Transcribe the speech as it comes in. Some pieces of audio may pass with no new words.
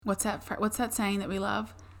What's that saying that we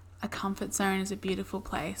love? A comfort zone is a beautiful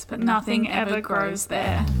place, but Nothing nothing ever grows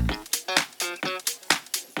there.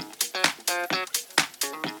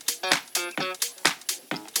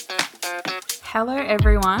 Hello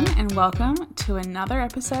everyone and welcome to another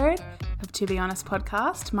episode of To Be Honest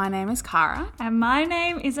podcast. My name is Cara. And my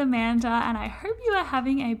name is Amanda, and I hope you are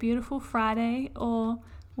having a beautiful Friday or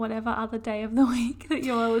whatever other day of the week that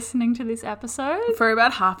you are listening to this episode. For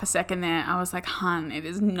about half a second there, I was like, hun, it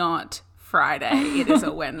is not Friday, it is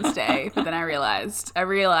a Wednesday. But then I realized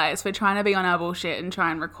we're trying to be on our bullshit and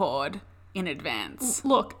try and record in advance.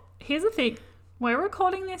 Look, here's the thing. We're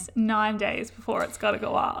recording this 9 days before it's got to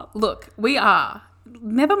go up. Look, we are.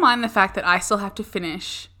 Never mind the fact that I still have to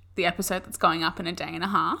finish the episode that's going up in a day and a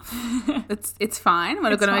half. It's fine.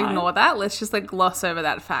 We're not going to ignore that. Let's just gloss over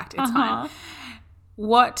that fact. It's fine.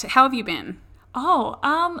 How have you been?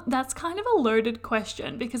 That's kind of a loaded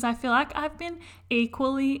question because I feel like I've been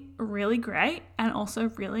equally really great and also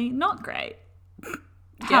really not great.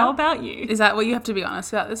 How about you? Is that what you have to be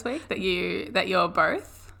honest about this week? That you're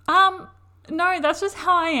both? No, that's just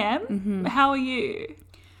how I am. Mm-hmm. How are you?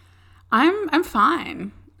 I'm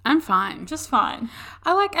fine. I'm fine. Just fine.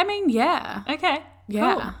 Yeah. Okay.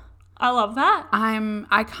 Yeah. Cool. I love that.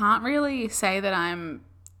 I can't really say that I'm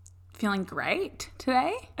feeling great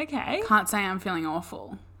today. Okay. Can't say I'm feeling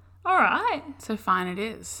awful. All right. So fine it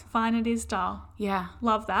is. Fine it is, doll. Yeah.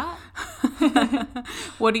 Love that.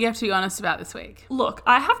 What do you have to be honest about this week? Look,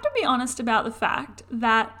 I have to be honest about the fact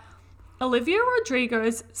that Olivia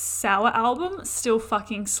Rodrigo's Sour album still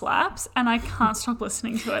fucking slaps, and I can't stop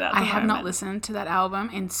listening to it at the moment. I have not listened to that album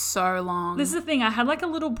in so long. This is the thing. I had a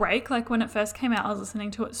little break. When it first came out, I was listening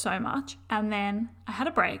to it so much, and then I had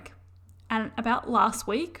a break. And about last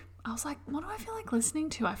week, I was like, what do I feel like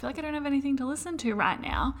listening to? I feel like I don't have anything to listen to right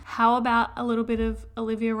now. How about a little bit of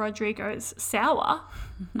Olivia Rodrigo's Sour?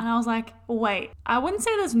 And I was like, wait, I wouldn't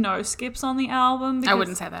say there's no skips on the album. I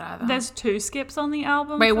wouldn't say that either. There's 2 skips on the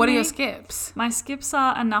album. Wait, what are me. your skips? My skips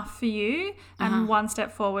are Enough for You and 1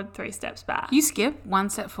 Step Forward, 3 Steps Back. You skip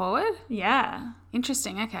 1 step forward? Yeah.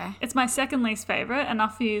 Interesting, okay. It's my second least favourite.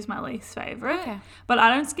 Enough for You is my least favourite. Okay. But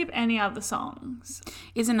I don't skip any other songs.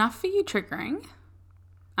 Is Enough for You triggering?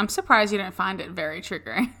 I'm surprised you don't find it very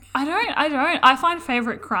triggering. I don't. I find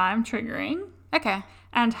Favourite Crime triggering. Okay.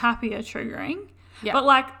 And Happier triggering. Yeah. But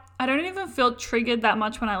I don't even feel triggered that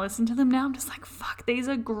much when I listen to them now. I'm just like, fuck, these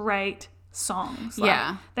are great songs.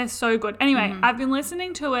 Yeah. They're so good. Anyway, I've been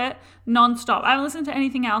listening to it nonstop. I haven't listened to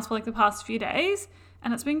anything else for the past few days,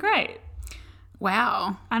 and it's been great.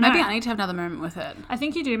 Wow. I know. Maybe I need to have another moment with it. I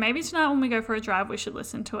think you do. Maybe tonight when we go for a drive, we should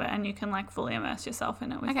listen to it and you can fully immerse yourself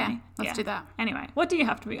in it with me. Okay, let's do that. Anyway, what do you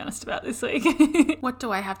have to be honest about this week? What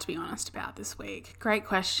do I have to be honest about this week? Great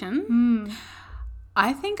question.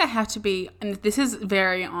 I think I have to be, and this is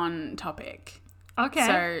very on topic.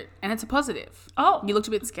 Okay. And it's a positive. Oh. You looked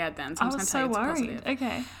a bit scared then, so I'm just going to tell you it's a positive.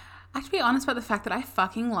 Okay. I have to be honest about the fact that I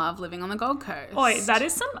fucking love living on the Gold Coast. Oi, that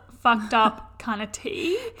is some fucked up kind of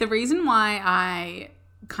tea. The reason why I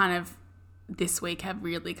this week have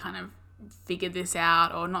really figured this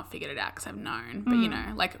out, or not figured it out because I've known,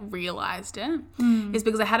 but realised it, is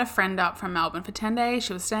because I had a friend up from Melbourne for 10 days.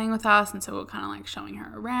 She was staying with us, and so we were showing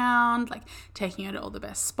her around, taking her to all the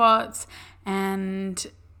best spots. And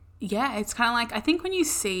yeah, it's I think when you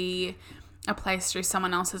see a place through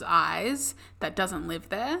someone else's eyes that doesn't live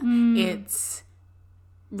there, it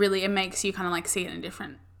makes you see it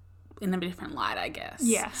in a different light, I guess.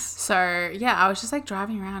 Yes. So yeah, I was just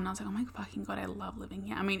driving around and I was like, oh my fucking God, I love living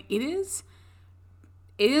here. I mean, it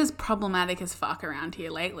is problematic as fuck around here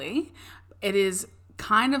lately. It is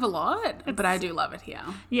kind of a lot, but I do love it here.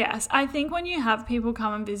 Yes. I think when you have people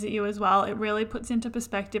come and visit you as well, it really puts into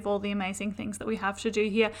perspective all the amazing things that we have to do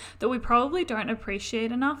here that we probably don't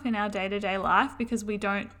appreciate enough in our day-to-day life because we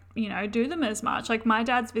don't do them as much. My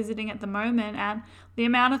dad's visiting at the moment, and the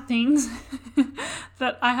amount of things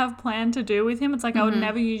that I have planned to do with him, it's I would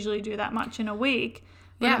never usually do that much in a week.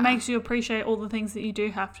 But it makes you appreciate all the things that you do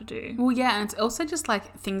have to do. Well, yeah, and it's also just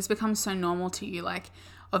things become so normal to you.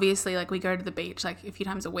 Obviously, we go to the beach a few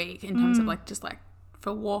times a week in terms of just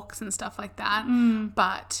for walks and stuff like that.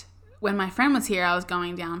 But when my friend was here, I was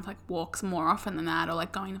going down for walks more often than that, or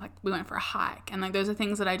we went for a hike, and those are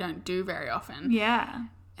things that I don't do very often. Yeah.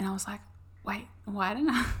 And I was like, wait, why do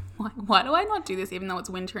I not do this even though it's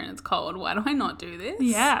winter and it's cold? Why do I not do this?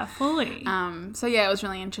 Yeah, fully. So yeah, it was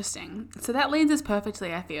really interesting. So that leads us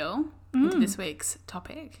perfectly, I feel, into this week's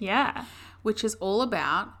topic. Yeah. Which is all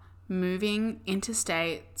about moving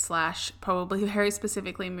interstate / probably very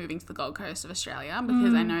specifically moving to the Gold Coast of Australia,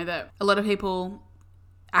 because I know that a lot of people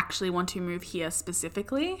actually want to move here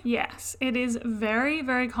specifically. Yes, it is very,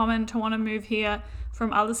 very common to want to move here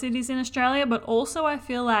from other cities in Australia, but also I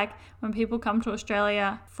feel like when people come to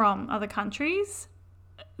Australia from other countries,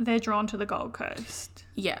 they're drawn to the Gold Coast.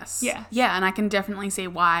 Yes. Yes. Yeah, and I can definitely see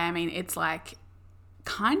why. I mean, it's like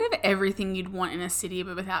kind of everything you'd want in a city,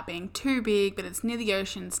 but without being too big, but it's near the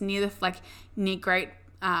ocean, it's near the, like, near great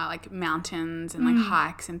like mountains and like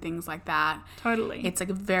hikes and things like that. Totally. It's like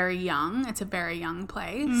it's a very young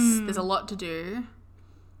place. There's a lot to do.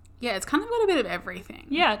 Yeah, it's kind of got a bit of everything.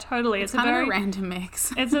 Yeah, totally. It's kind of a random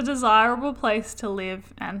mix. It's a desirable place to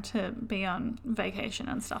live and to be on vacation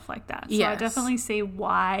and stuff like that. So I definitely see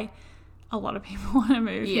why a lot of people want to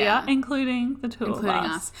move here, including the two of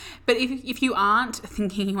us. But if you aren't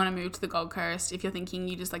thinking you want to move to the Gold Coast, if you're thinking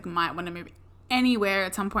you just like might want to move anywhere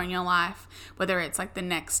at some point in your life, whether it's like the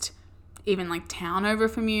next even like town over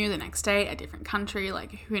from you, the next state, a different country,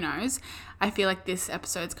 like who knows, I feel like this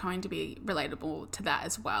episode's going to be relatable to that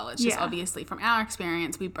as well. It's just obviously from our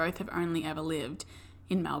experience, we both have only ever lived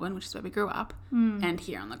in Melbourne, which is where we grew up, and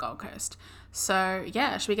here on the Gold Coast. So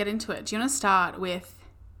yeah, should we get into it? Do you want to start with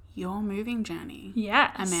your moving journey?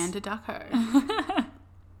 Yes. Amanda Ducko.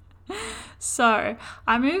 So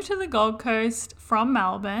I moved to the Gold Coast from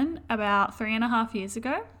Melbourne about 3.5 years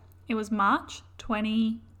ago. It was March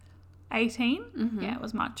 2018. Yeah, it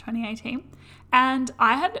was March 2018. And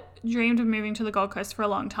I had dreamed of moving to the Gold Coast for a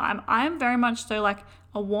long time. I am very much so like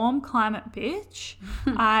a warm climate bitch.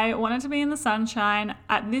 I wanted to be in the sunshine.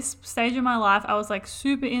 At this stage of my life, I was like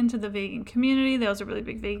super into the vegan community. There was a really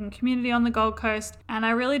big vegan community on the Gold Coast. And I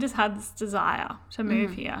really just had this desire to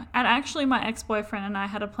move here. And actually my ex-boyfriend and I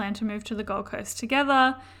had a plan to move to the Gold Coast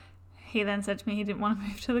together. He then said to me he didn't want to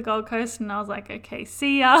move to the Gold Coast. And I was like, okay,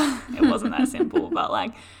 see ya. It wasn't that simple. But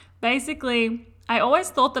like basically, I always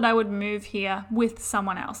thought that I would move here with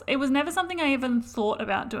someone else. It was never something I even thought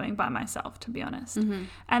about doing by myself, to be honest.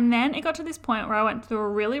 And then it got to this point where I went through a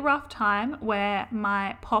really rough time where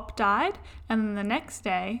my pop died. And then the next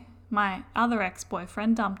day, my other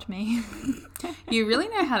ex-boyfriend dumped me. You really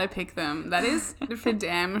know how to pick them. That is for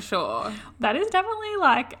damn sure. That is definitely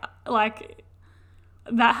like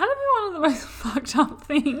that had to be one of the most fucked up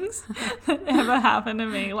things that ever happened to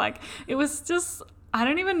me. Like it was just... I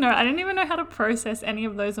didn't even know how to process any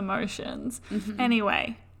of those emotions.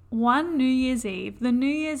 Anyway, one New Year's Eve, the New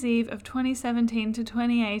Year's Eve of 2017 to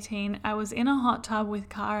 2018, I was in a hot tub with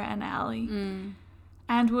Cara and Ali.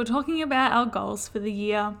 And we were talking about our goals for the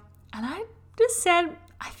year. And I just said,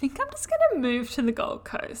 I think I'm just going to move to the Gold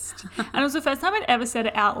Coast. And it was the first time I'd ever said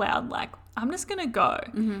it out loud, like, I'm just going to go.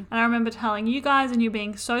 And I remember telling you guys and you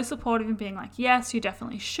being so supportive and being like, yes, you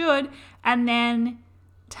definitely should. And then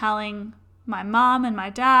telling my mum and my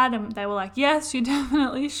dad, and they were like, yes, you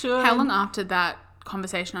definitely should. How long after that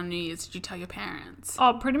conversation on New Year's did you tell your parents?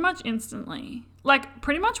 Oh, pretty much instantly. Like,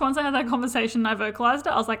 pretty much once I had that conversation and I vocalized it,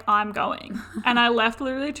 I was like, I'm going. And I left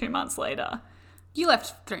literally 2 months later. You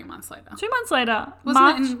left 3 months later. 2 months later.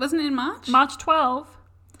 Wasn't it in March? March 12.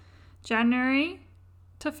 January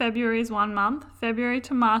to February is 1 month. February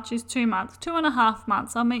to March is 2 months. 2.5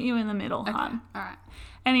 months. I'll meet you in the middle, okay. hon. All right.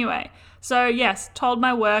 Anyway, so yes, told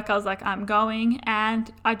my work, I was like, I'm going,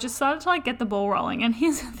 and I just started to like get the ball rolling. And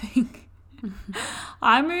here's the thing.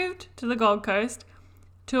 I moved to the Gold Coast.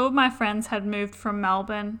 2 of my friends had moved from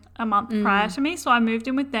Melbourne a month prior to me, so I moved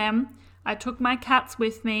in with them. I took my cats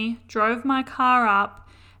with me, drove my car up,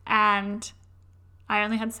 and I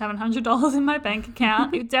only had $700 in my bank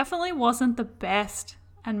account. It definitely wasn't the best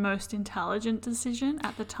and most intelligent decision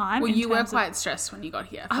at the time. Well, you were quite stressed when you got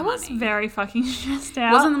here. I was very fucking stressed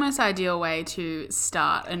out. It wasn't the most ideal way to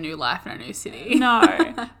start a new life in a new city. No.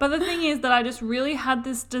 But the thing is that I just really had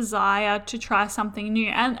this desire to try something new.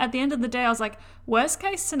 And at the end of the day, I was like, worst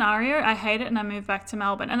case scenario, I hate it and I move back to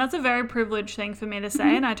Melbourne. And that's a very privileged thing for me to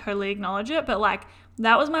say, and I totally acknowledge it. But like,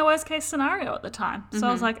 that was my worst case scenario at the time. So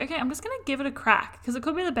I was like, okay, I'm just going to give it a crack because it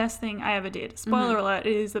could be the best thing I ever did. Spoiler alert,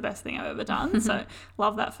 it is the best thing I've ever done. So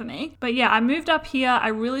love that for me. But yeah, I moved up here. I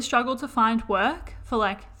really struggled to find work for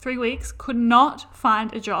like 3 weeks. Could not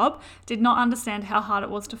find a job. Did not understand how hard it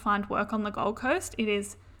was to find work on the Gold Coast. It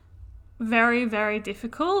is very, very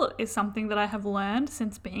difficult. Is something that I have learned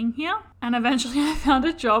since being here. And eventually I found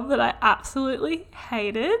a job that I absolutely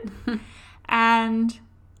hated. And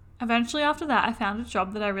eventually after that, I found a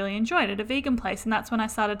job that I really enjoyed at a vegan place. And that's when I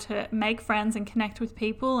started to make friends and connect with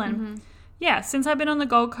people. And yeah, since I've been on the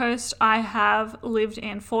Gold Coast, I have lived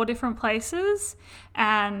in 4 different places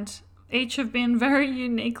and each have been very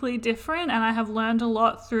uniquely different. And I have learned a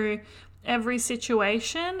lot through every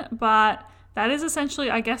situation. But that is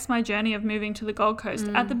essentially, I guess, my journey of moving to the Gold Coast.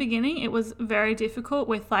 At the beginning, it was very difficult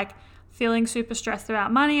with like feeling super stressed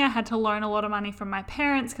about money. I had to loan a lot of money from my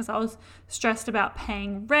parents because I was stressed about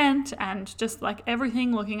paying rent and just like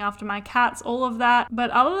everything, looking after my cats, all of that.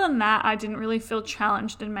 But other than that, I didn't really feel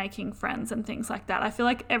challenged in making friends and things like that. I feel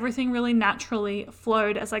like everything really naturally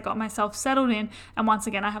flowed as I got myself settled in. And once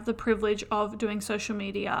again, I have the privilege of doing social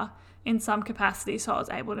media in some capacity, so I was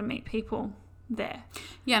able to meet people there.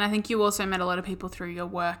 Yeah, and I think you also met a lot of people through your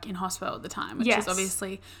work in hospital at the time, which is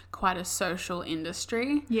obviously quite a social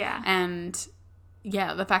industry. Yeah. And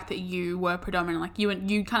yeah, the fact that you were predominantly like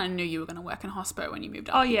you kind of knew you were going to work in hospital when you moved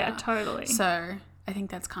up here. Yeah, totally. So I think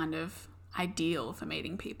that's kind of ideal for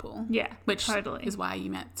meeting people. Yeah, which totally is why you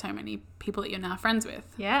met so many people that you're now friends with.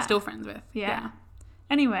 Yeah. Still friends with. Yeah.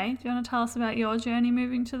 Anyway, do you want to tell us about your journey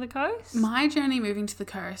moving to the coast? My journey moving to the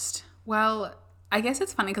coast. Well, I guess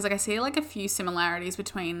it's funny because like I see like a few similarities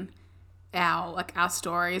between our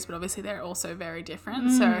stories, but obviously they're also very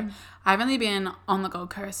different. So I've only been on the Gold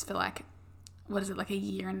Coast for like, what is it, like a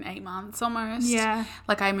year and 8 months almost. Yeah.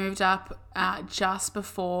 Like I moved up just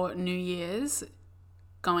before New Year's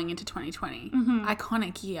going into 2020.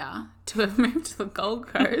 Iconic year to have moved to the Gold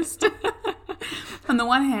Coast. On the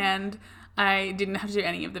one hand, I didn't have to do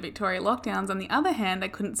any of the Victoria lockdowns. On the other hand, I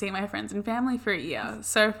couldn't see my friends and family for a year.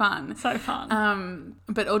 So fun. So fun.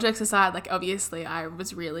 But all jokes aside, like obviously I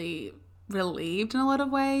was really relieved in a lot of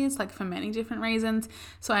ways, like for many different reasons.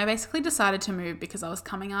 So I basically decided to move because I was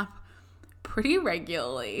coming up pretty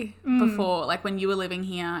regularly before, like when you were living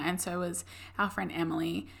here, and so was our friend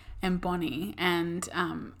Emily and Bonnie. And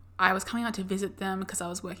I was coming out to visit them because I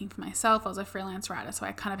was working for myself. I was a freelance writer, so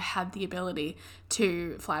I kind of had the ability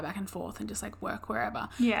to fly back and forth and just like work wherever.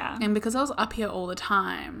 Yeah. And because I was up here all the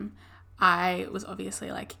time, I was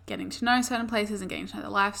obviously like getting to know certain places and getting to know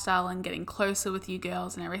the lifestyle and getting closer with you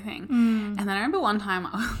girls and everything. And then I remember one time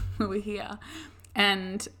we were here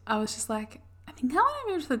and I was just like, I think I want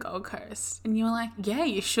to move to the Gold Coast. And you were like, yeah,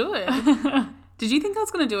 you should. Did you think I was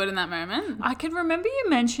going to do it in that moment? I could remember you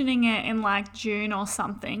mentioning it in like June or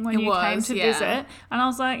something when you came to visit. And I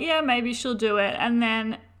was like, yeah, maybe she'll do it. And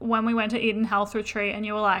then when we went to Eden Health Retreat and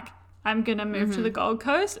you were like, I'm going to move to the Gold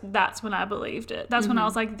Coast, that's when I believed it. That's when I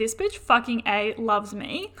was like, this bitch fucking A, loves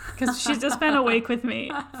me. Because she's just spent a week with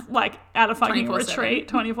me, like at a fucking 24/7. retreat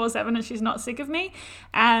 24/7 and she's not sick of me.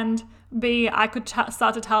 And B, I could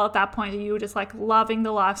start to tell at that point that you were just like loving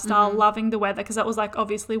the lifestyle, loving the weather, because that was like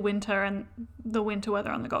obviously winter and the winter weather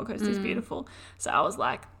on the Gold Coast is beautiful. So I was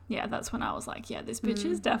like, yeah, that's when I was like, yeah, this bitch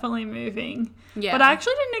is definitely moving. Yeah. But I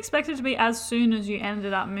actually didn't expect it to be as soon as you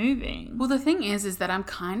ended up moving. Well, the thing is that I'm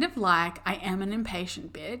kind of like, I am an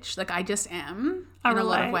impatient bitch. Like I just am in a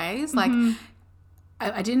lot of ways. Like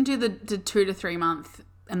I didn't do the 2 to 3 month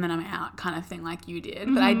and then I'm out kind of thing like you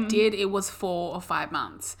did. But I did, it was 4 or 5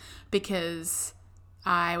 months because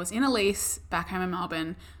I was in a lease back home in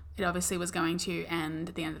Melbourne. It obviously was going to end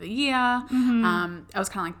at the end of the year. I was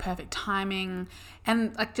kind of like perfect timing.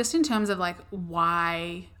 And like just in terms of like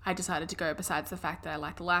why I decided to go, besides the fact that I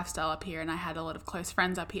like the lifestyle up here and I had a lot of close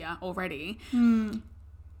friends up here already,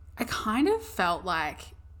 I kind of felt like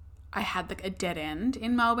I had like a dead end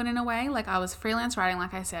in Melbourne in a way. Like I was freelance writing,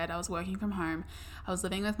 like I said, I was working from home. I was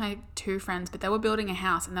living with my 2 friends, but they were building a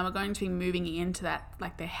house and they were going to be moving into that,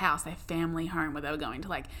 like their house, their family home where they were going to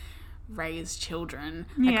like raise children.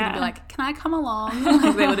 I couldn't be like, can I come along?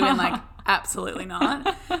 Like they would have been like, absolutely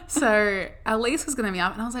not. So our lease was going to be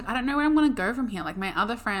up and I was like, I don't know where I'm going to go from here. Like my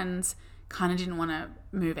other friends kind of didn't want to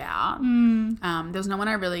move out. There was no one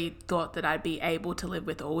I really thought that I'd be able to live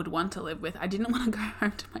with or would want to live with. I didn't want to go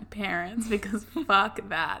home to my parents because fuck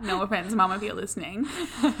that. No offense, mum, if you're listening.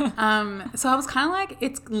 So I was kind of like,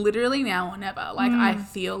 it's literally now or never. Like I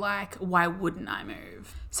feel like, why wouldn't I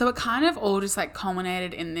move? So it kind of all just like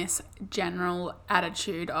culminated in this general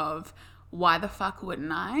attitude of, why the fuck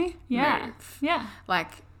wouldn't I move? Yeah.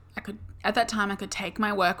 Like I could, at that time I could take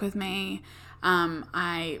my work with me.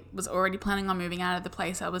 I was already planning on moving out of the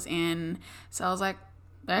place I was in. So I was like,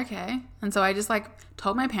 okay. And so I just like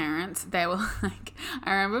told my parents. They were like,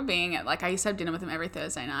 I remember being at, like, I used to have dinner with them every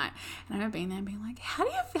Thursday night. And I remember being there and being like, how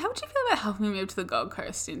would you feel about helping me move to the Gold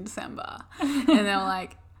Coast in December? And they were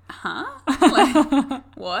like, huh? Like,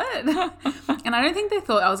 what? And I don't think they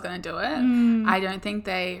thought I was going to do it. I don't think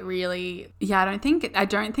they really, I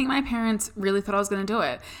don't think my parents really thought I was going to do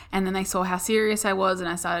it. And then they saw how serious I was and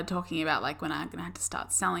I started talking about like when I'm going to have to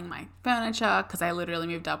start selling my furniture, because I literally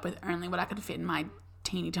moved up with only what I could fit in my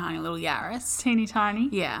teeny tiny little Yaris. Teeny tiny.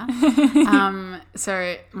 Yeah.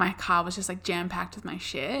 So my car was just like jam packed with my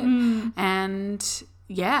shit. And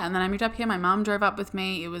yeah, and then I moved up here. My mum drove up with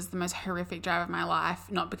me. It was the most horrific drive of my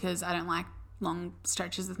life. Not because I don't like long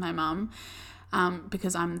stretches with my mum.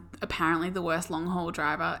 because I'm apparently the worst long haul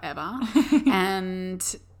driver ever.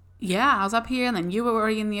 And yeah, I was up here and then you were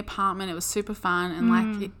already in the apartment. It was super fun. And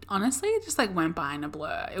like, honestly, it just like went by in a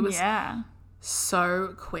blur. It was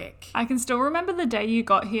so quick. I can still remember the day you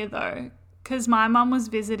got here though, because my mum was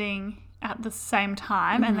visiting at the same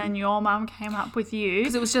time and then your mum came up with you.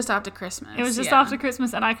 Because it was just after Christmas. It was just after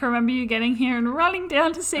Christmas, and I can remember you getting here and running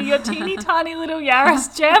down to see your teeny tiny little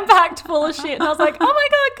Yaris jam-packed full of shit. And I was like, oh my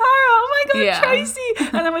God, Cara, oh my God, Tracy.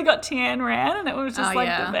 And then we got Tian Ran and it was just the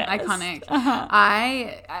best. Iconic.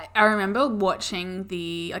 I remember watching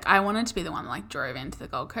I wanted to be the one that like drove into the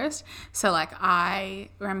Gold Coast. So like I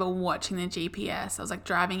remember watching the GPS. I was like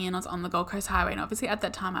driving in, I was on the Gold Coast Highway, and obviously at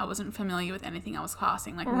that time I wasn't familiar with anything I was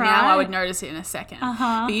passing. Like now I would notice it in a second.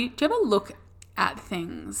 But do you ever look at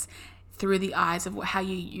things through the eyes of how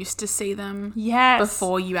you used to see them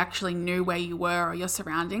before you actually knew where you were or your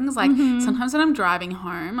surroundings? Like sometimes when I'm driving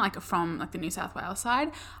home, like from like the New South Wales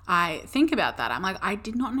side, I think about that. I'm like, I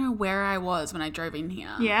did not know where I was when I drove in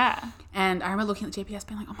here. Yeah. And I remember looking at the GPS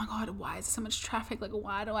being like, oh my God, why is there so much traffic? Like,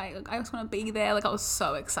 why do I just want to be there? Like I was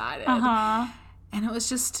so excited. And it was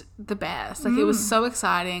just the best. Like it was so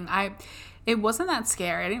exciting. It wasn't that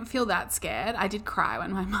scary. I didn't feel that scared. I did cry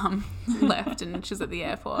when my mum left and she was at the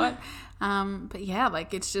airport. But yeah,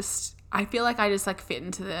 like it's just, I feel like I just like fit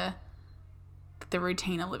into the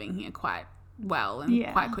routine of living here quite well and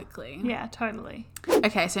quite quickly. Yeah, totally.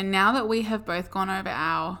 Okay, so now that we have both gone over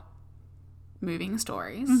our moving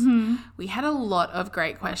stories, we had a lot of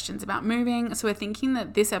great questions about moving. So we're thinking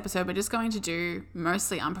that this episode we're just going to do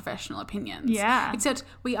mostly unprofessional opinions. Yeah. Except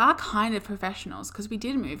we are kind of professionals because we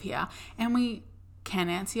did move here and we can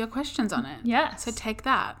answer your questions on it. Yes. So take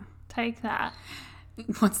that. Take that.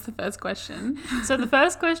 What's the first question? So the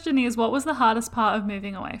first question is, what was the hardest part of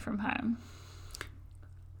moving away from home?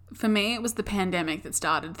 For me, it was the pandemic that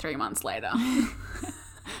started 3 months later.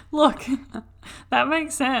 Look, that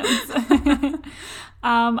makes sense.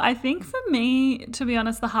 I think for me, to be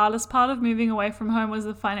honest, the hardest part of moving away from home was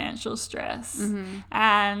the financial stress.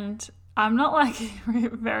 And I'm not like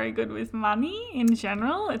very good with money in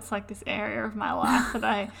general. It's like this area of my life that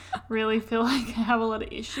I really feel like I have a lot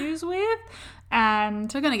of issues with. And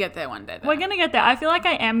we're going to get there one day, though. We're going to get there. I feel like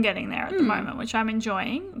I am getting there at the moment, which I'm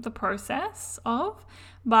enjoying the process of.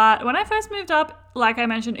 But when I first moved up, like I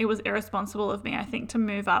mentioned, it was irresponsible of me, I think, to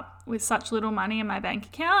move up with such little money in my bank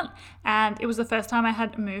account. And it was the first time I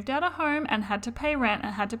had moved out of home and had to pay rent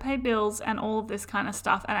and had to pay bills and all of this kind of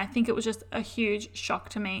stuff. And I think it was just a huge shock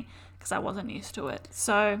to me because I wasn't used to it.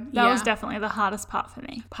 So that was definitely the hardest part for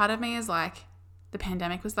me. Part of me is like, the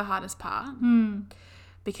pandemic was the hardest part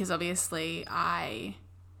because obviously I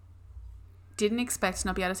didn't expect to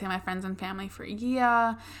not be able to see my friends and family for a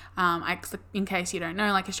year. In case you don't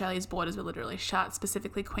know, like Australia's borders were literally shut,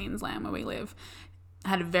 specifically Queensland where we live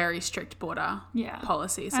had a very strict border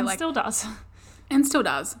policy. So and like, still does. And still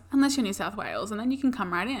does, unless you're New South Wales, and then you can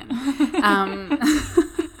come right in.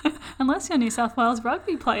 Unless you're New South Wales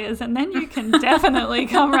rugby players, and then you can definitely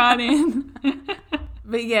come right in.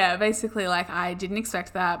 But yeah, basically like I didn't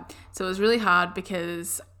expect that. So it was really hard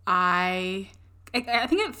because I think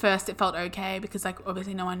at first it felt okay because like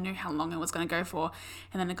obviously no one knew how long it was going to go for,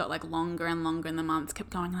 and then it got like longer and longer and the months kept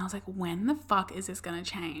going, and I was like, when the fuck is this going to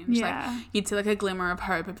change? Like you'd see like a glimmer of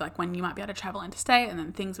hope of like when you might be able to travel interstate, and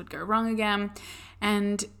then things would go wrong again.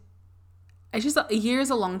 And it's just a year is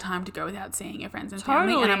a long time to go without seeing your friends and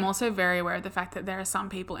family. And I'm also very aware of the fact that there are some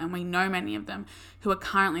people, and we know many of them, who are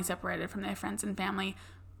currently separated from their friends and family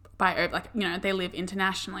by, like, you know, they live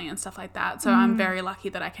internationally and stuff like that. So I'm very lucky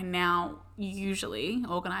that I can now usually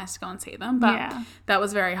organise to go and see them. But that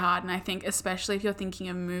was very hard. And I think especially if you're thinking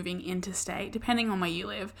of moving interstate, depending on where you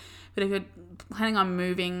live, but if you're planning on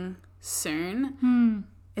moving soon,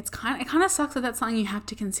 it kind of sucks that that's something you have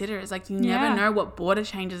to consider. Is like you never know what border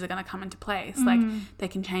changes are going to come into place. Like they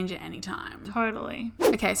can change at any time. Totally.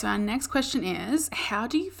 Okay, so our next question is, how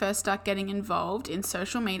do you first start getting involved in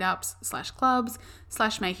social meetups / clubs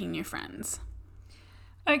 / making new friends?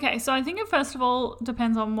 Okay, so I think it first of all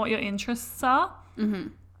depends on what your interests are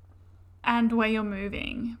and where you're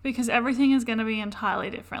moving, because everything is going to be entirely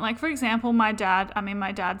different. Like for example, my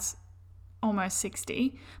dad's almost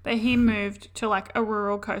 60, but he moved to like a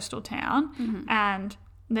rural coastal town and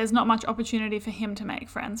there's not much opportunity for him to make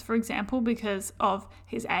friends, for example, because of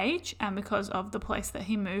his age and because of the place that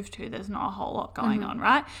he moved to. There's not a whole lot going on,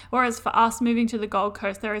 right? Whereas for us moving to the Gold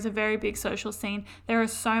Coast, there is a very big social scene. There are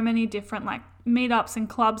so many different like meetups and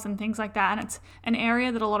clubs and things like that, and it's an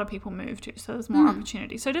area that a lot of people move to, so there's more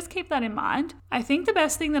opportunity. So just keep that in mind. I think the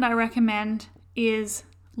best thing that I recommend is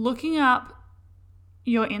looking up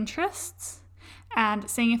your interests and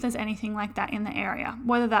seeing if there's anything like that in the area,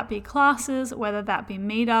 whether that be classes, whether that be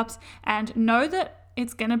meetups, and know that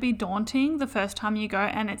it's going to be daunting the first time you go,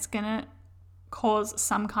 and it's going to cause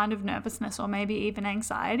some kind of nervousness or maybe even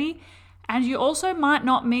anxiety. And you also might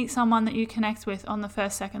not meet someone that you connect with on the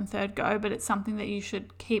first, second, third go, but it's something that you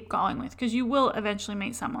should keep going with, because you will eventually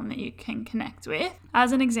meet someone that you can connect with.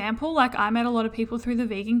 As an example, like I met a lot of people through the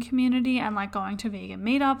vegan community and like going to vegan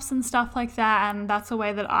meetups and stuff like that. And that's a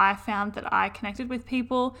way that I found that I connected with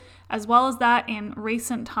people. As well as that, in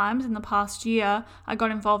recent times, in the past year, I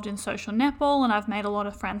got involved in social netball, and I've made a lot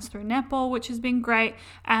of friends through netball, which has been great.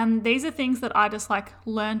 And these are things that I just like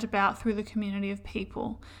learned about through the community of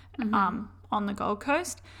people on the Gold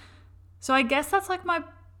Coast. So I guess that's like my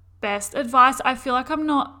best advice. I feel like I'm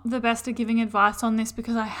not the best at giving advice on this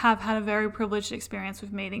because I have had a very privileged experience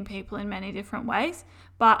with meeting people in many different ways.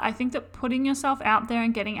 But I think that putting yourself out there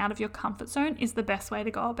and getting out of your comfort zone is the best way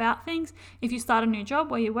to go about things. If you start a new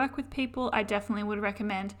job where you work with people, I definitely would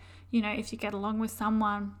recommend, you know, if you get along with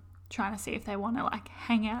someone, trying to see if they want to like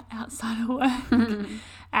hang out outside of work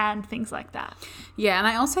and things like that. Yeah, and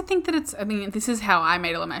I also think that this is how I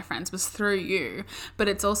made all of my friends, was through you, but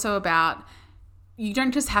it's also about, you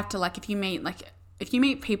don't just have to like, if you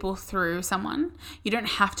meet people through someone, you don't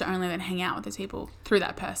have to only then hang out with those people through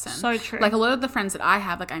that person. So true. Like a lot of the friends that I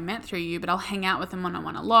have, like I met through you, but I'll hang out with them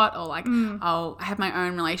one-on-one a lot, or like I have my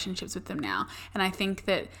own relationships with them now. And I think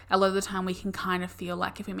that a lot of the time we can kind of feel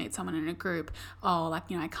like if we meet someone in a group, oh, like,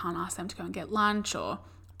 you know, I can't ask them to go and get lunch or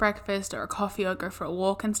breakfast or a coffee or go for a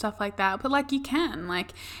walk and stuff like that. But like you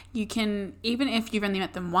can, even if you've only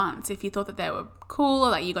met them once, if you thought that they were cool or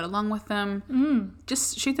like you got along with them,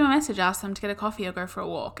 just shoot them a message, ask them to get a coffee or go for a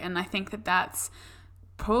walk. And I think that that's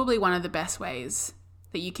probably one of the best ways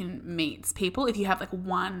that you can meet people, if you have like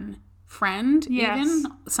one friend even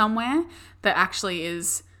somewhere, that actually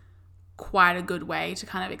is quite a good way to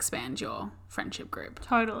kind of expand your friendship group.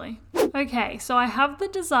 Totally. Okay, so I have the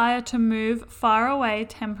desire to move far away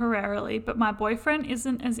temporarily, but my boyfriend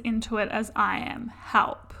isn't as into it as I am.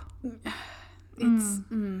 Help.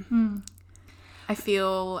 I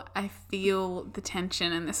feel the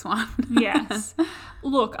tension in this one. Yes.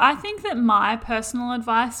 Look, I think that my personal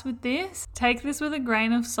advice with this, take this with a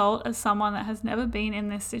grain of salt as someone that has never been in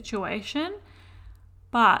this situation,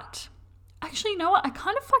 but actually, you know what? I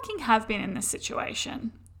kind of fucking have been in this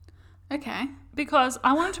situation. Okay. Because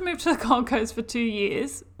I wanted to move to the Gold Coast for 2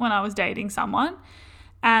 years when I was dating someone,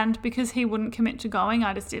 and because he wouldn't commit to going,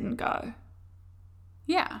 I just didn't go.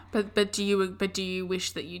 Yeah, but do you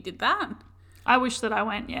wish that you did that? I wish that I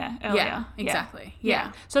went, earlier. Yeah, exactly.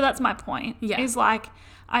 Yeah. So that's my point. Yeah. Is like,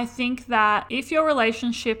 I think that if your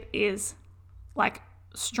relationship is like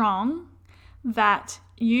strong, that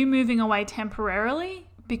you moving away temporarily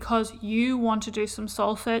because you want to do some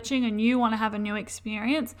soul searching and you want to have a new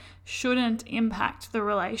experience shouldn't impact the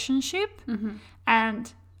relationship.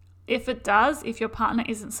 And if it does, if your partner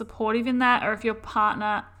isn't supportive in that, or if your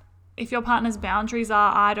partner's boundaries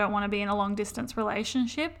are, I don't want to be in a long distance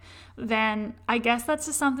relationship, then I guess that's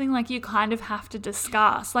just something like you kind of have to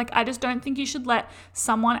discuss. Like, I just don't think you should let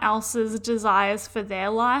someone else's desires for their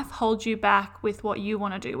life hold you back with what you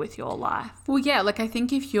want to do with your life. Well, yeah, like I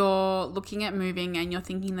think if you're looking at moving and you're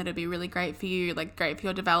thinking that it'd be really great for you, like great for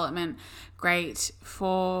your development, great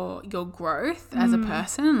for your growth as a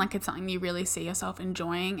person, like it's something you really see yourself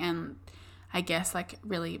enjoying and I guess like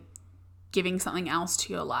really giving something else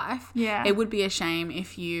to your life. Yeah. It would be a shame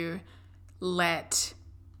if you let,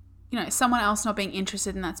 someone else not being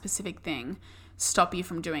interested in that specific thing stop you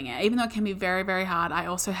from doing it. Even though it can be very, very hard. I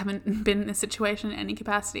also haven't been in a situation in any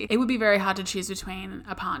capacity. It would be very hard to choose between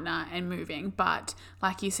a partner and moving. But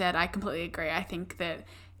like you said, I completely agree. I think that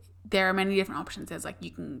there are many different options. There's like,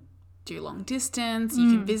 you can do long distance,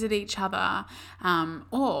 you can visit each other,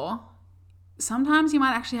 or sometimes you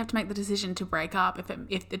might actually have to make the decision to break up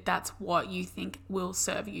if that's what you think will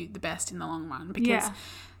serve you the best in the long run. Because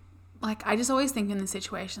like I just always think in this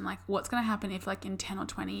situation, like what's going to happen if like in 10 or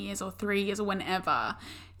 20 years or 3 years or whenever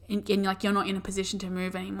and like you're not in a position to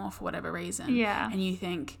move anymore for whatever reason. Yeah. And you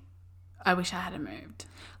think, I wish I had moved.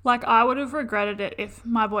 Like I would have regretted it if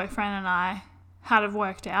my boyfriend and I had have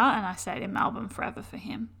worked out and I stayed in Melbourne forever for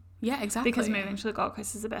him. Yeah, exactly. Because moving to the Gold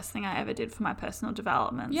Coast is the best thing I ever did for my personal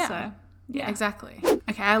development. Yeah. So yeah, exactly.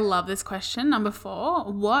 Okay, I love this question. Number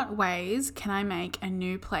 4, what ways can I make a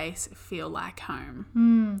new place feel like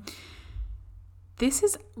home? This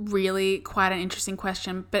is really quite an interesting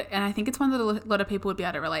question, and I think it's one that a lot of people would be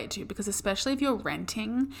able to relate to, because especially if you're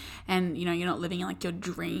renting and, you know, you're not living in like your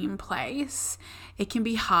dream place, it can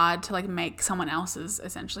be hard to like make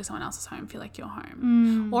essentially someone else's home feel like your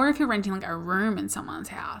home. Or if you're renting like a room in someone's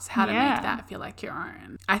house, how to make that feel like your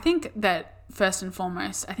own. I think that first and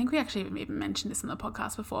foremost, I think we actually even mentioned this on the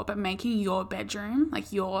podcast before, but making your bedroom,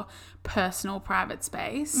 like your personal private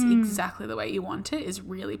space, exactly the way you want it is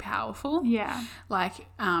really powerful. Yeah. Like,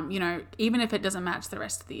 you know, even if it doesn't match the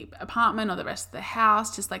rest of the apartment or the rest of the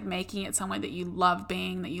house, just like making it somewhere that you love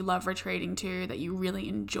being, that you love retreating to, that you really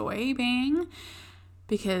enjoy being.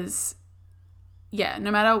 Because, yeah,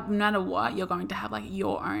 no matter what, you're going to have like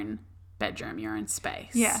your own bedroom, your own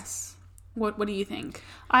space. Yes. What do you think?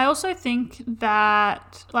 I also think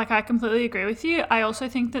that, like, I completely agree with you. I also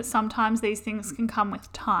think that sometimes these things can come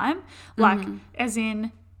with time, like, as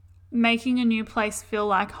in making a new place feel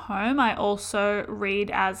like home. I also read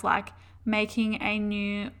as like making a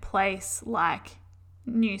new place, like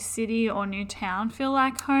new city or new town, feel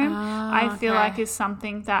like home. I feel like is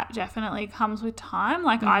something that definitely comes with time.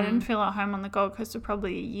 Like I didn't feel at home on the Gold Coast for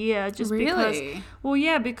probably a year, just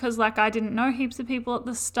because like I didn't know heaps of people at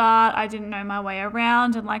the start. I didn't know my way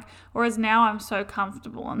around, and like, whereas now I'm so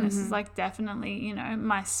comfortable, and this is like definitely, you know,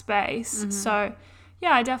 my space. So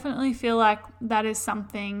yeah, I definitely feel like that is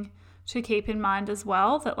something to keep in mind as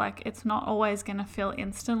well, that like it's not always going to feel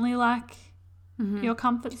instantly like your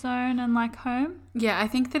comfort zone and like home. Yeah, I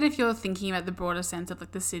think that if you're thinking about the broader sense of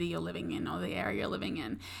like the city you're living in or the area you're living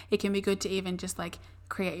in, it can be good to even just like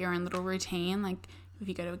create your own little routine. Like if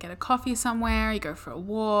you go to get a coffee somewhere, you go for a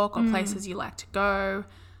walk, or places you like to go,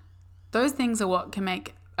 those things are what can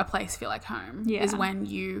make a place feel like home. Is when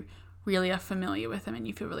you really are familiar with them and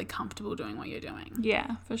you feel really comfortable doing what you're doing.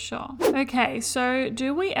 Yeah, for sure. Okay, so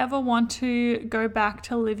do we ever want to go back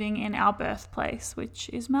to living in our birthplace, which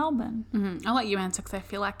is Melbourne? I'll let you answer because I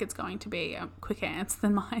feel like it's going to be a quicker answer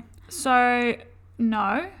than mine. So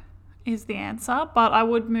no is the answer, but I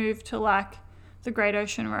would move to like the Great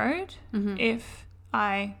Ocean Road if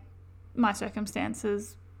my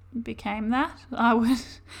circumstances became that.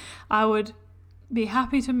 I would be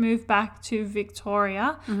happy to move back to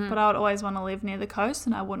Victoria, but I would always want to live near the coast,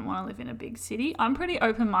 and I wouldn't want to live in a big city. I'm pretty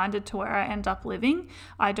open-minded to where I end up living.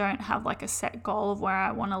 I don't have like a set goal of where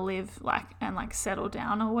I want to live and settle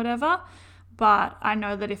down or whatever, but I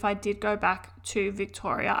know that if I did go back to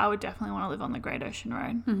Victoria, I would definitely want to live on the Great Ocean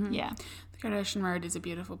Road. Yeah. The Great Ocean Road is a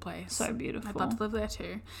beautiful place. So beautiful. I'd love to live there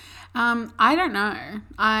too. I don't know.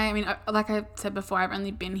 I mean, like I said before, I've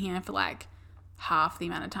only been here for like half the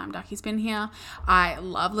amount of time Ducky's been here. I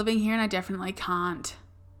love living here, and I definitely can't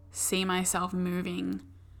see myself moving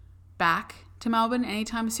back to Melbourne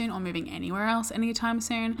anytime soon, or moving anywhere else anytime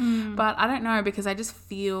soon. But I don't know, because I just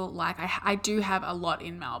feel like I do have a lot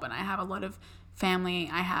in Melbourne. I have a lot of family.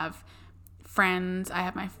 I have friends. I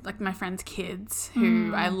have my friends' kids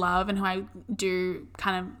who I love and who I do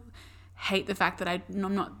kind of hate the fact that I'm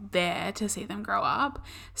not there to see them grow up.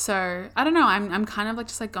 So I don't know, I'm kind of like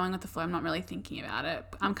just like going with the flow. I'm not really thinking about it.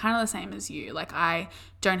 I'm kind of the same as you. Like I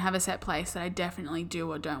don't have a set place that I definitely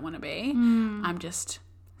do or don't want to be. I'm just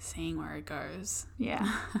seeing where it goes. Yeah.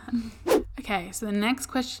 Okay, so the next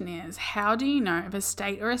question is, how do you know if a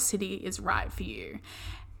state or a city is right for you?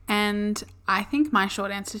 And I think my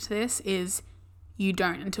short answer to this is you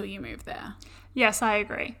don't until you move there. Yes, I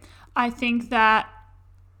agree. I think that,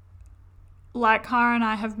 like Cara and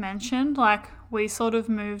I have mentioned, like we sort of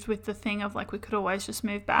moved with the thing of like we could always just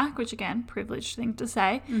move back, which again, privileged thing to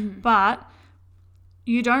say, but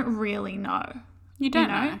you don't really know. You don't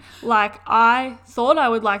know. Like I thought I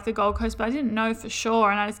would like the Gold Coast, but I didn't know for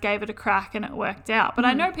sure, and I just gave it a crack and it worked out. But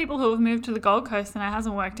I know people who have moved to the Gold Coast and it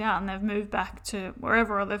hasn't worked out, and they've moved back to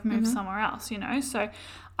wherever, or they've moved somewhere else, you know? So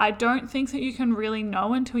I don't think that you can really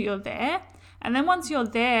know until you're there. And then once you're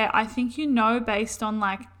there, I think you know based on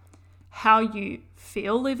like how you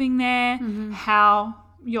feel living there, how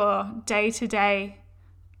your day-to-day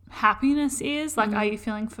happiness is. Like, are you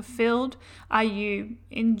feeling fulfilled? Are you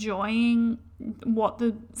enjoying what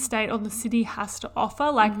the state or the city has to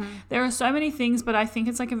offer? Like, there are so many things, but I think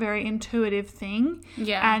it's like a very intuitive thing.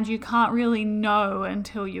 Yeah. And you can't really know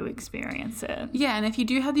until you experience it. Yeah, and if you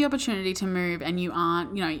do have the opportunity to move and you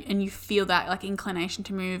aren't, you know, and you feel that like inclination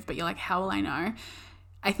to move, but you're like, how will I know?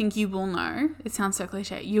 I think you will know. It sounds so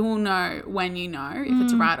cliche. You will know when you know if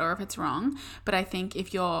it's right or if it's wrong. But I think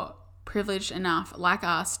if you're privileged enough like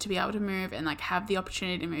us to be able to move and like have the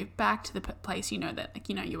opportunity to move back to the place, you know, that like,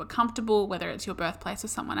 you know, you were comfortable, whether it's your birthplace or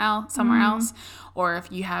somewhere else, or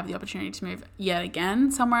if you have the opportunity to move yet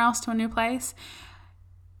again somewhere else to a new place,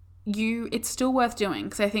 it's still worth doing,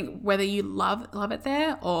 because I think whether you love it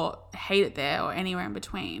there or hate it there or anywhere in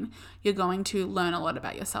between, you're going to learn a lot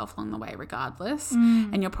about yourself along the way regardless.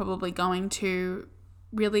 And you're probably going to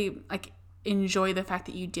really like enjoy the fact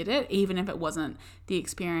that you did it, even if it wasn't the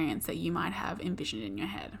experience that you might have envisioned in your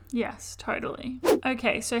head. Yes, totally.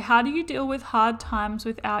 Okay, so how do you deal with hard times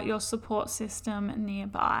without your support system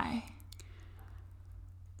nearby?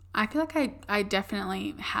 I feel like I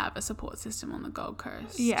definitely have a support system on the Gold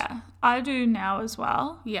Coast. Yeah, I do now as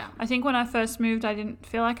well. Yeah. I think when I first moved, I didn't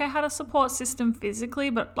feel like I had a support system physically,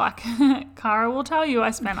 but like Cara will tell you,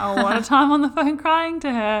 I spent a lot of time on the phone crying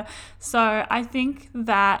to her. So I think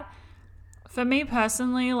that for me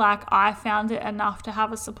personally, like I found it enough to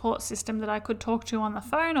have a support system that I could talk to on the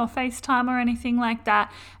phone or FaceTime or anything like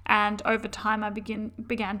that. And over time, I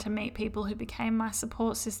began to meet people who became my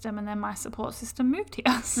support system, and then my support system moved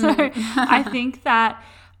here. So I think that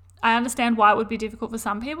I understand why it would be difficult for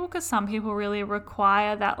some people, because some people really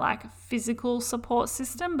require that like physical support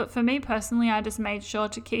system. But for me personally, I just made sure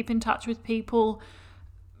to keep in touch with people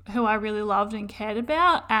who I really loved and cared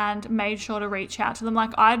about, and made sure to reach out to them.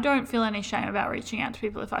 Like I don't feel any shame about reaching out to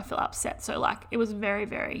people if I feel upset. So like it was very,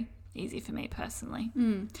 very easy for me personally.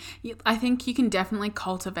 I think you can definitely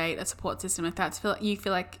cultivate a support system if that's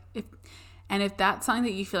if that's something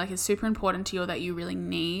that you feel like is super important to you or that you really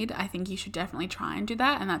need. I think you should definitely try and do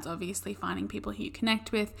that. And that's obviously finding people who you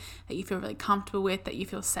connect with, that you feel really comfortable with, that you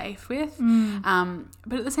feel safe with.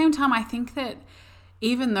 But at the same time, I think that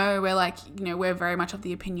even though we're like, we're very much of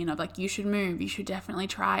the opinion of like, you should move, you should definitely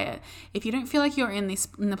try it. If you don't feel like you're in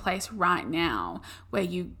the place right now where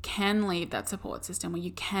you can leave that support system, where you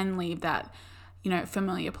can leave that,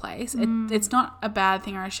 familiar place, it's not a bad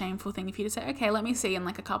thing or a shameful thing if you just say, okay, let me see in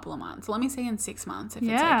like a couple of months. Let me see in 6 months if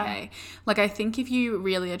it's okay. Like, I think if you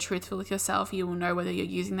really are truthful with yourself, you will know whether you're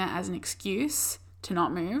using that as an excuse to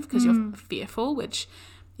not move because you're fearful, which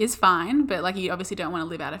is fine, but like you obviously don't want to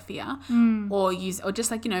live out of fear, or just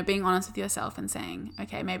like, being honest with yourself and saying,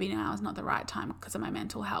 okay, maybe now is not the right time because of my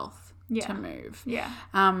mental health to move.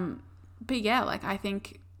 But yeah, like I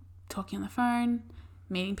think talking on the phone,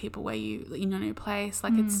 meeting people where you in your new place,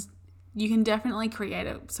 like you can definitely create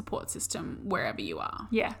a support system wherever you are.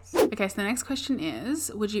 Yes. Okay, so the next question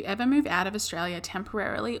is, would you ever move out of Australia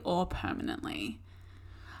temporarily or permanently?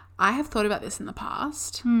 I have thought about this in the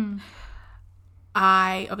past.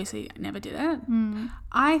 I obviously never did it.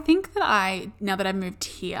 I think that now that I've moved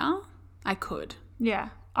here, I could. Yeah.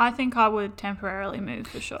 I think I would temporarily move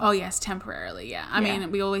for sure. Oh, yes, temporarily, yeah. I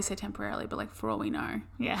mean, we always say temporarily, but like for all we know.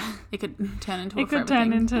 Yeah. It could turn into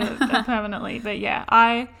permanently. But yeah,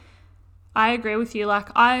 I agree with you. Like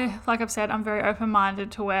I've said, I'm very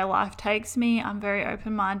open-minded to where life takes me. I'm very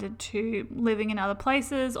open-minded to living in other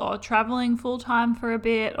places or traveling full-time for a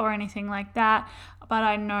bit or anything like that. But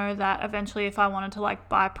I know that eventually if I wanted to like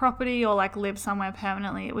buy property or like live somewhere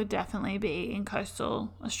permanently, it would definitely be in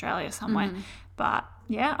coastal Australia somewhere. But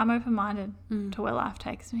yeah, I'm open-minded to where life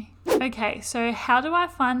takes me. Okay, so how do I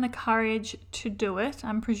find the courage to do it?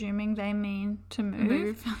 I'm presuming they mean to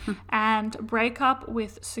move. And break up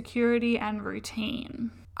with security and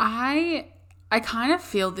routine. I kind of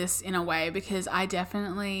feel this in a way because I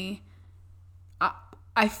definitely,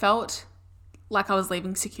 I felt like I was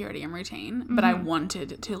leaving security and routine, but I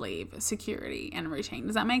wanted to leave security and routine.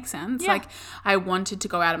 Does that make sense? Yeah. Like I wanted to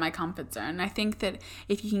go out of my comfort zone. And I think that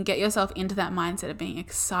if you can get yourself into that mindset of being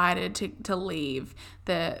excited to leave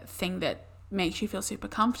the thing that makes you feel super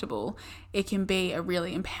comfortable, it can be a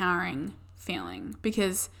really empowering feeling.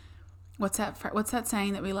 Because what's that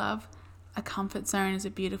saying that we love? A comfort zone is a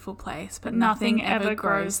beautiful place, but nothing ever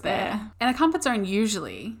grows there. And a comfort zone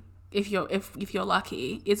usually, if you're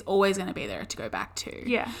lucky, is always going to be there to go back to.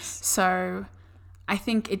 Yes. So I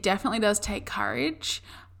think it definitely does take courage,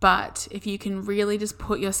 but if you can really just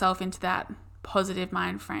put yourself into that positive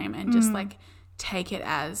mind frame and just like take it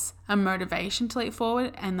as a motivation to leap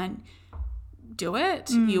forward and then do it,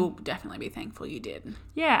 you'll definitely be thankful you did.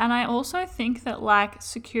 Yeah, and I also think that like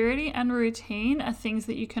security and routine are things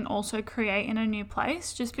that you can also create in a new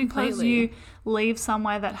place. Just because you leave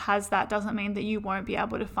somewhere that has that doesn't mean that you won't be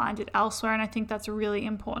able to find it elsewhere, and I think that's really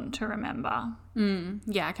important to remember.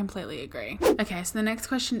 Yeah, I completely agree. Okay, so the next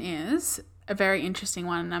question is a very interesting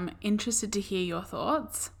one, and I'm interested to hear your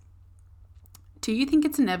thoughts. Do you think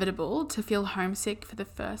it's inevitable to feel homesick for the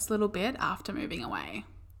first little bit after moving away?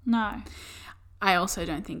 No. I also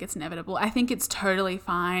don't think it's inevitable. I think it's totally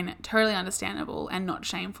fine, totally understandable, and not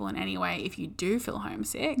shameful in any way if you do feel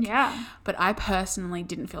homesick. Yeah. But I personally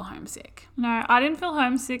didn't feel homesick. No, I didn't feel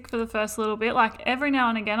homesick for the first little bit. Like every now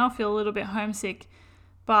and again I'll feel a little bit homesick,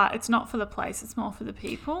 but it's not for the place, it's more for the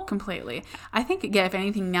people. Completely. I think, yeah, if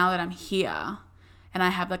anything, now that I'm here and I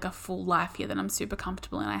have like a full life here, that I'm super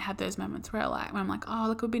comfortable, and I have those moments where I'm like, oh,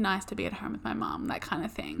 look, it would be nice to be at home with my mum, that kind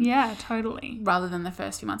of thing. Yeah, totally. Rather than the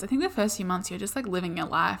first few months. I think the first few months you're just like living your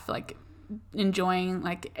life, like enjoying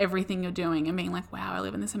like everything you're doing and being like, wow, I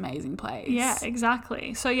live in this amazing place. Yeah,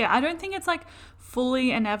 exactly. So yeah, I don't think it's like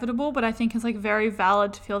fully inevitable, but I think it's like very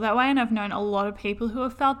valid to feel that way. And I've known a lot of people who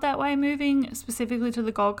have felt that way moving specifically to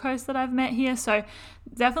the Gold Coast that I've met here. So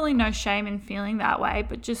definitely no shame in feeling that way,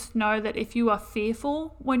 but just know that if you are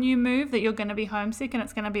fearful when you move that you're going to be homesick and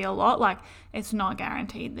it's going to be a lot, like it's not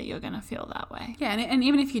guaranteed that you're going to feel that way. Yeah, and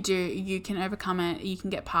even if you do, you can overcome it, you can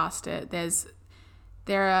get past it. It's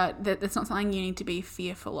not something you need to be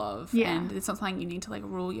fearful of, and it's not something you need to like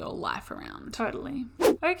rule your life around. Totally.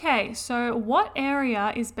 Okay, so what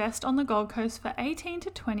area is best on the Gold Coast for 18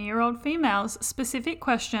 to 20-year-old females? Specific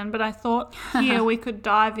question, but I thought here we could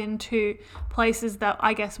dive into places that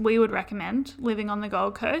I guess we would recommend living on the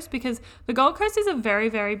Gold Coast, because the Gold Coast is a very,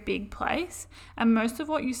 very big place, and most of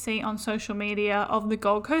what you see on social media of the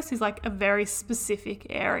Gold Coast is like a very specific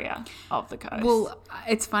area of the coast. Well,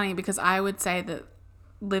 it's funny because I would say that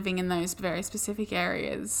living in those very specific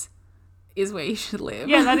areas is where you should live.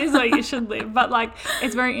 Yeah, that is where you should live. But like,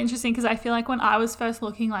 it's very interesting because I feel like when I was first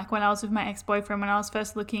looking, like when I was with my ex-boyfriend, when I was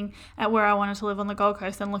first looking at where I wanted to live on the Gold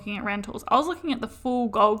Coast and looking at rentals, I was looking at the full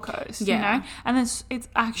Gold Coast, you know? And it's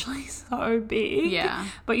actually so big. Yeah.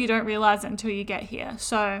 But you don't realize it until you get here.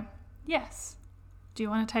 So, yes. Do you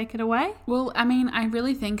want to take it away? Well, I mean, I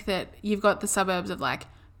really think that you've got the suburbs of like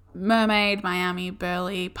Mermaid, Miami,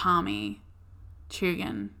 Burleigh, Palmy,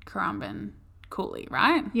 Tugun, Currumbin, Cooley,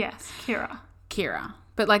 right? Yes, Kira.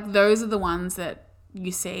 But like those are the ones that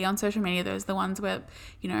you see on social media. Those are the ones where,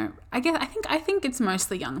 you know, I think it's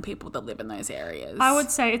mostly young people that live in those areas. I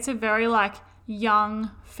would say it's a very like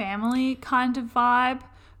young family kind of vibe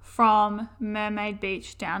from Mermaid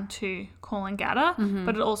Beach down to Coolangatta,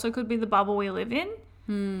 but it also could be the bubble we live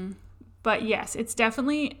in. But yes, it's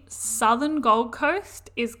definitely southern Gold Coast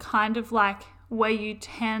is kind of like where you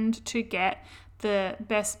tend to get the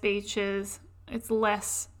best beaches. It's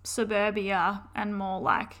less suburbia and more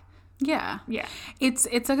like yeah. It's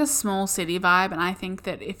like a small city vibe, and I think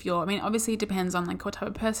that if you're, I mean, obviously it depends on like what type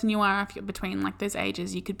of person you are. If you're between like those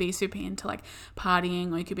ages, you could be super into like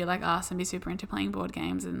partying, or you could be like us and be super into playing board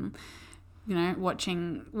games and, you know,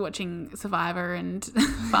 watching Survivor and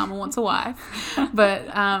Farmer Wants a Wife. But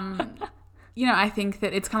you know, I think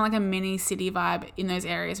that it's kind of like a mini city vibe in those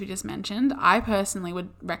areas we just mentioned. I personally would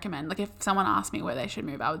recommend, like if someone asked me where they should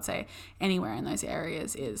move, I would say anywhere in those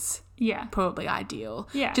areas is probably ideal.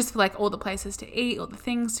 Yeah. Just for like all the places to eat, all the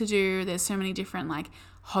things to do. There's so many different like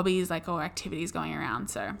hobbies like or activities going around.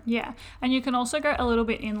 So yeah. And you can also go a little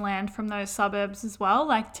bit inland from those suburbs as well,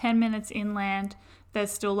 like 10 minutes inland. There's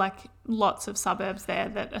still like lots of suburbs there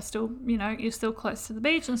that are still, you know, you're still close to the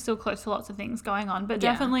beach and still close to lots of things going on. But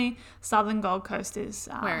definitely southern Gold Coast is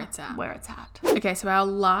where it's at. Okay, so our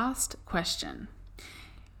last question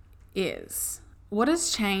is, what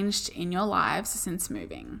has changed in your lives since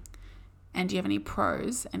moving? And do you have any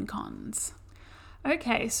pros and cons?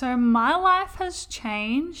 Okay, so my life has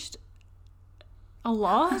changed a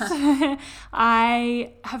lot.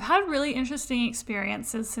 I have had really interesting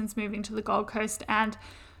experiences since moving to the Gold Coast, and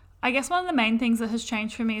I guess one of the main things that has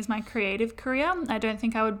changed for me is my creative career. I don't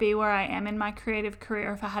think I would be where I am in my creative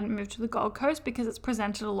career if I hadn't moved to the Gold Coast, because it's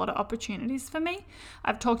presented a lot of opportunities for me.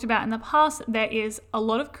 I've talked about in the past, there is a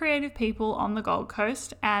lot of creative people on the Gold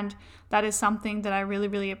Coast, and that is something that I really,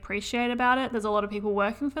 really appreciate about it. There's a lot of people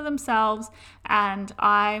working for themselves, and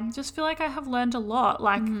I just feel like I have learned a lot.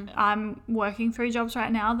 Like I'm working 3 jobs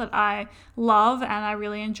right now that I love and I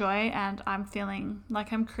really enjoy, and I'm feeling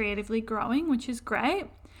like I'm creatively growing, which is great.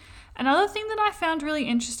 Another thing that I found really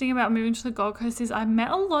interesting about moving to the Gold Coast is I met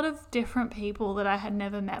a lot of different people that I had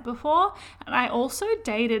never met before, and I also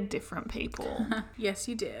dated different people. Yes,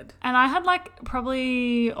 you did. And I had like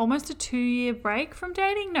probably almost a 2-year break from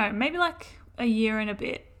dating. No, maybe like a year and a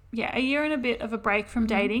bit. Yeah, a year and a bit of a break from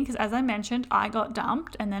dating, because as I mentioned, I got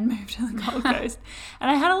dumped and then moved to the Gold Coast. And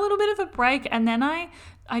I had a little bit of a break, and then I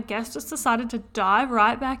guess just decided to dive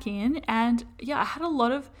right back in. And yeah, I had a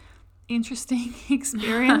lot of interesting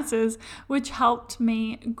experiences which helped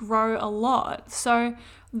me grow a lot. So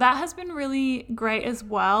that has been really great as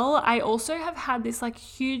well. I also have had this like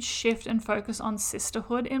huge shift and focus on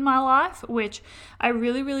sisterhood in my life, which I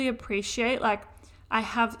really, really appreciate. Like I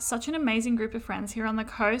have such an amazing group of friends here on the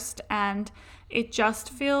coast, and it just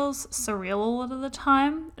feels surreal a lot of the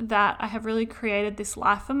time that I have really created this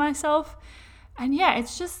life for myself. And yeah,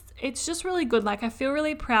 it's just really good. Like, I feel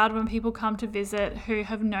really proud when people come to visit who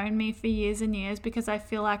have known me for years and years, because I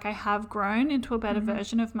feel like I have grown into a better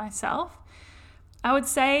version of myself. I would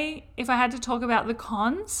say, if I had to talk about the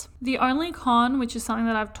cons, the only con, which is something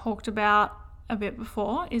that I've talked about a bit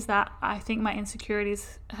before, is that I think my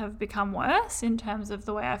insecurities have become worse in terms of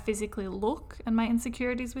the way I physically look and my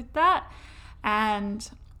insecurities with that. And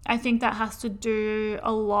I think that has to do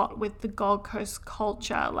a lot with the Gold Coast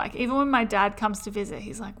culture. Like, even when my dad comes to visit,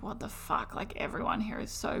 he's like, what the fuck? Like, everyone here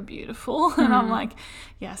is so beautiful. And I'm like,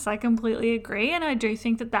 yes, I completely agree. And I do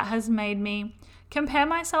think that that has made me compare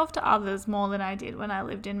myself to others more than I did when I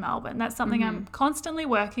lived in Melbourne. That's something I'm constantly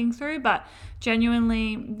working through, but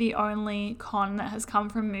genuinely the only con that has come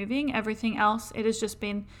from moving. Everything else, it has just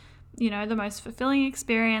been, the most fulfilling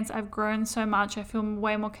experience. I've grown so much. I feel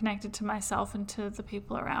way more connected to myself and to the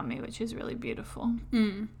people around me, which is really beautiful.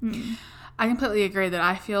 I completely agree that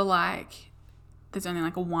I feel like there's only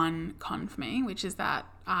like one con for me, which is that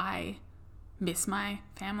I miss my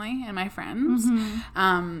family and my friends.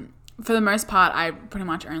 For the most part, I pretty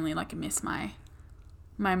much only like miss my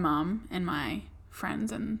mum and my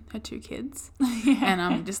friends and her 2 kids. And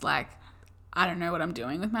I'm just like, I don't know what I'm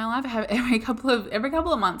doing with my life. I have every couple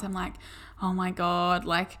of months, I'm like, oh my God,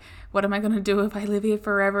 like, what am I going to do if I live here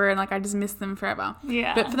forever? And like, I just miss them forever.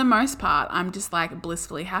 Yeah. But for the most part, I'm just like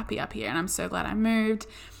blissfully happy up here. And I'm so glad I moved.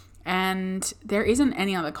 And there isn't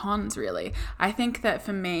any other cons really. I think that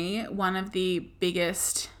for me, one of the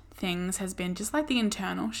biggest things has been just like the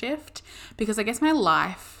internal shift, because I guess my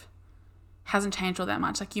life hasn't changed all that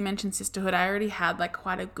much. Like you mentioned sisterhood, I already had like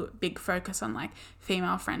quite a big focus on like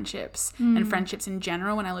female friendships and friendships in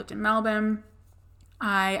general when I lived in Melbourne.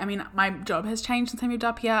 I mean, my job has changed since I moved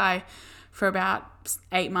up here. For about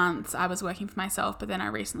 8 months, I was working for myself, but then I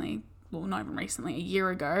recently, well, not even recently, a year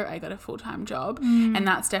ago, I got a full-time job, and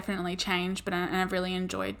that's definitely changed. But and I've really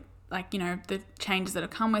enjoyed like, the changes that have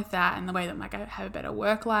come with that, and the way that like I have a better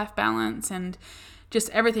work-life balance and just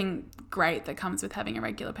everything great that comes with having a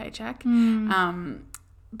regular paycheck.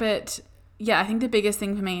 But yeah, I think the biggest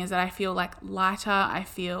thing for me is that I feel like lighter, I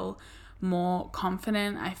feel more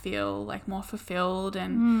confident, I feel like more fulfilled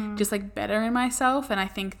and just like better in myself. And I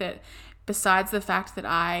think that besides the fact that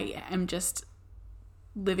I am just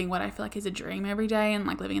living what I feel like is a dream every day and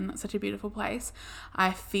like living in such a beautiful place,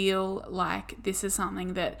 I feel like this is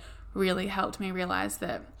something that really helped me realize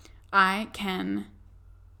that I don't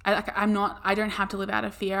have to live out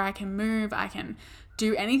of fear. I can move, I can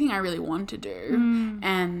do anything I really want to do,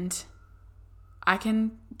 and I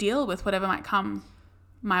can deal with whatever might come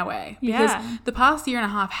my way. Because the past year and a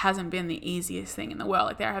half hasn't been the easiest thing in the world.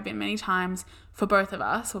 Like, there have been many times for both of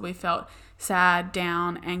us where we felt sad,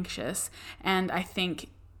 down, anxious, and I think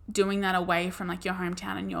doing that away from like your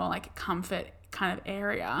hometown and your like comfort kind of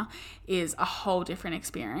area is a whole different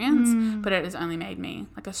experience, but it has only made me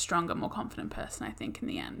like a stronger, more confident person, I think, in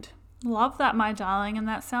the end. Love that, my darling, and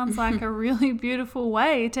that sounds like a really beautiful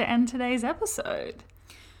way to end today's episode.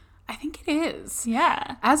 I think it is.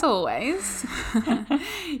 Yeah. As always,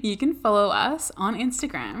 you can follow us on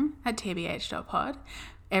Instagram at tbh.pod.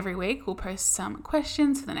 Every week we'll post some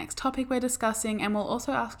questions for the next topic we're discussing, and we'll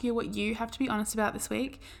also ask you what you have to be honest about this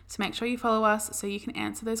week. So make sure you follow us so you can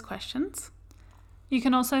answer those questions. You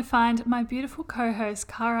can also find my beautiful co-host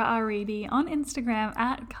Cara R. Reedy on Instagram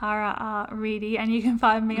at Cara R. Reedy, and you can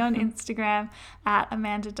find me on Instagram at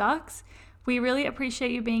Amanda Ducks. We really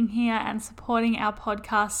appreciate you being here and supporting our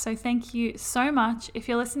podcast, so thank you so much. If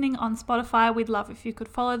you're listening on Spotify, we'd love if you could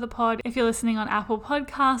follow the pod. If you're listening on Apple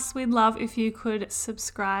Podcasts, we'd love if you could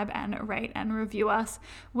subscribe and rate and review us.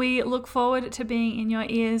 We look forward to being in your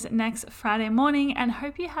ears next Friday morning and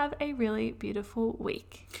hope you have a really beautiful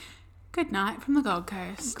week. Good night from the Gold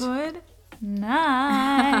Coast. Good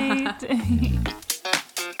night.